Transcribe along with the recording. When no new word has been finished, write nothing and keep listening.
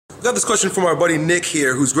got this question from our buddy Nick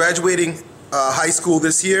here, who's graduating high school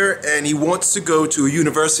this year, and he wants to go to a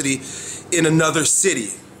university in another city.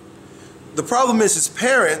 The problem is his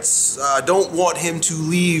parents don't want him to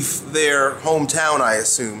leave their hometown, I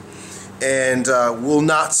assume, and will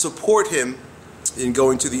not support him in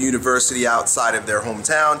going to the university outside of their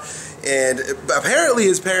hometown. And apparently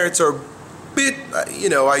his parents are a bit,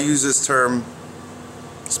 I use this term,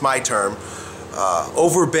 it's my term,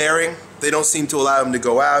 overbearing. They don't seem to allow him to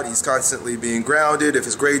go out. He's constantly being grounded if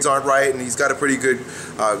his grades aren't right, and he's got a pretty good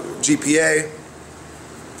GPA.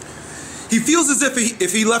 He feels as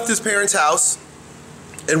if he left his parents' house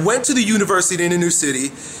and went to the university in a new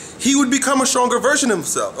city, he would become a stronger version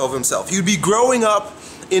of himself. He would be growing up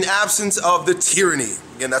in absence of the tyranny,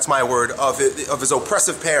 again that's my word, of his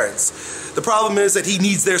oppressive parents. The problem is that he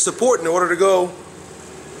needs their support in order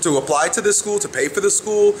to apply to this school, to pay for the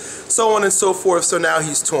school, so on and so forth, so now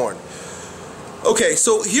he's torn. Okay,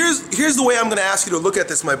 so here's the way I'm going to ask you to look at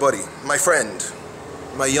this, my buddy, my friend,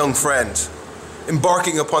 my young friend,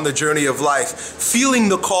 embarking upon the journey of life, feeling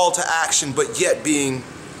the call to action, but yet being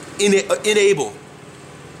unable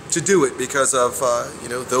to do it because of,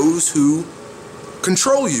 those who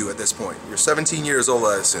control you at this point. You're 17 years old,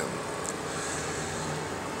 I assume.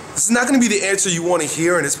 This is not going to be the answer you want to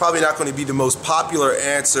hear, and it's probably not going to be the most popular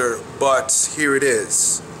answer, but here it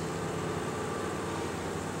is.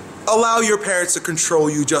 Allow your parents to control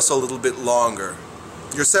you just a little bit longer.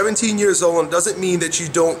 You're 17 years old, and it doesn't mean that you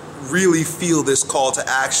don't really feel this call to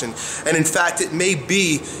action. And in fact, it may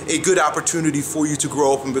be a good opportunity for you to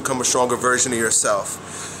grow up and become a stronger version of yourself.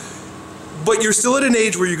 But you're still at an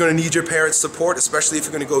age where you're going to need your parents' support, especially if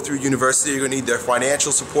you're going to go through university. You're going to need their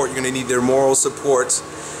financial support. You're going to need their moral support.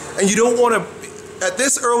 And you don't want to, at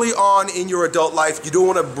this early on in your adult life, you don't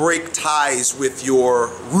want to break ties with your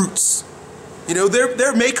roots.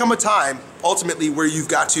 There may come a time, ultimately, where you've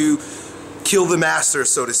got to kill the master,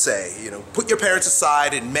 so to say. Put your parents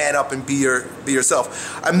aside and man up and be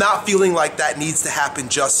yourself. I'm not feeling like that needs to happen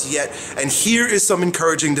just yet. And here is some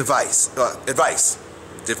encouraging advice.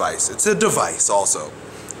 It's a device also.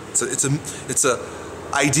 It's a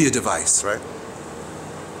idea device, right?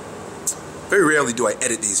 Very rarely do I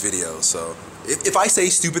edit these videos, so if I say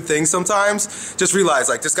stupid things sometimes, just realize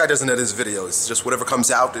this guy doesn't edit his videos. It's just whatever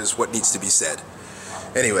comes out is what needs to be said.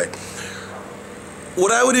 Anyway,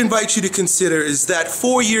 what I would invite you to consider is that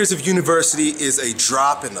 4 years of university is a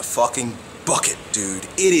drop in the fucking bucket, dude.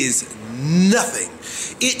 It is nothing.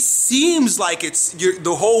 It seems like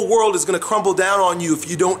the whole world is going to crumble down on you if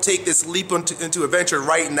you don't take this leap into adventure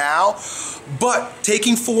right now. But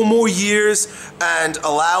taking 4 more years and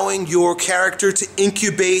allowing your character to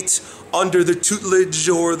incubate under the tutelage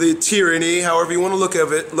or the tyranny, however you want to look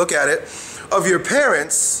at it, of your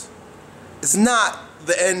parents is not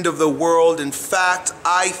the end of the world. In fact,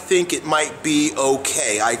 I think it might be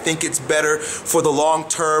okay. I think it's better for the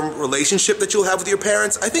long-term relationship that you'll have with your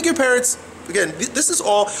parents. I think your parents, again, this is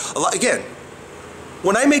all, again,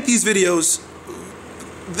 when I make these videos,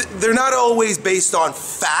 they're not always based on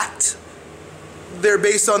fact. They're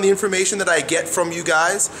based on the information that I get from you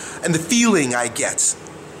guys and the feeling I get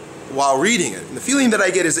while reading it. And the feeling that I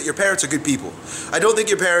get is that your parents are good people. I don't think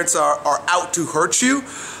your parents are out to hurt you.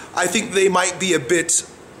 I think they might be a bit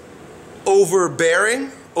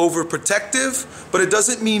overbearing, overprotective, but it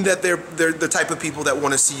doesn't mean that they're the type of people that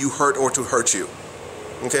want to see you hurt or to hurt you.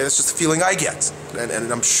 Okay, that's just a feeling I get,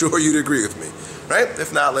 and I'm sure you'd agree with me, right?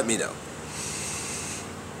 If not, let me know.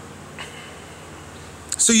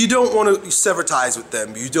 So you don't want to sever ties with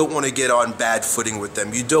them. You don't want to get on bad footing with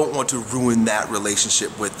them. You don't want to ruin that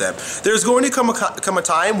relationship with them. There's going to come a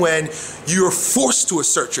time when you're forced to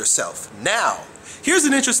assert yourself. Now, here's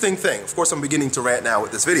an interesting thing. Of course, I'm beginning to rant now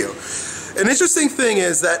with this video. An interesting thing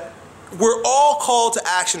is that we're all called to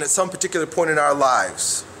action at some particular point in our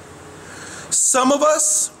lives. Some of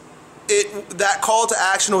us, that call to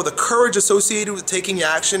action or the courage associated with taking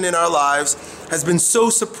action in our lives has been so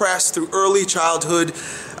suppressed through early childhood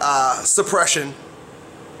suppression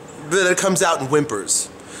that it comes out in whimpers.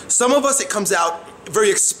 Some of us, it comes out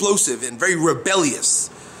very explosive and very rebellious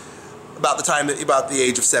about the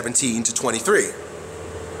age of 17 to 23.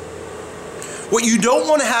 What you don't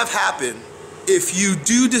want to have happen if you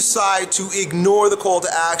do decide to ignore the call to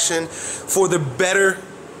action for the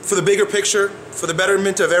bigger picture, for the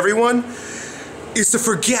betterment of everyone, is to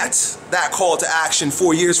forget that call to action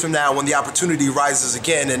 4 years from now when the opportunity rises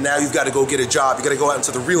again and now you've got to go get a job, you've got to go out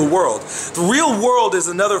into the real world. The real world is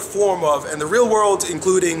another form of, and the real world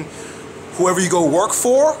including whoever you go work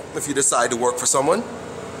for, if you decide to work for someone,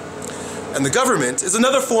 and the government is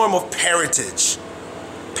another form of parentage,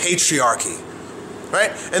 patriarchy.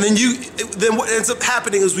 right? And then what ends up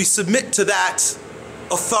happening is we submit to that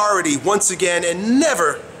authority once again and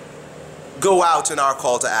never go out in our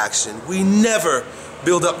call to action. We never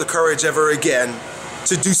build up the courage ever again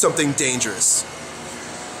to do something dangerous.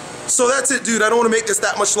 So that's it, dude. I don't want to make this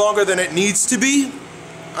that much longer than it needs to be.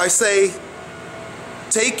 I say,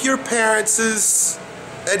 take your parents'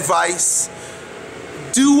 advice.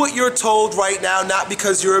 Do what you're told right now, not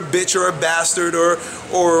because you're a bitch or a bastard or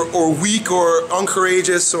weak or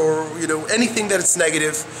uncourageous or anything that it's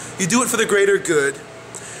negative. You do it for the greater good.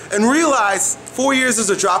 And realize 4 years is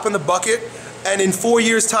a drop in the bucket, and in 4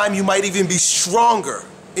 years' time you might even be stronger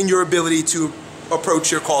in your ability to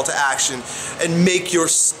approach your call to action and make your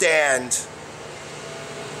stand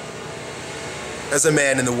as a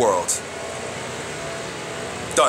man in the world.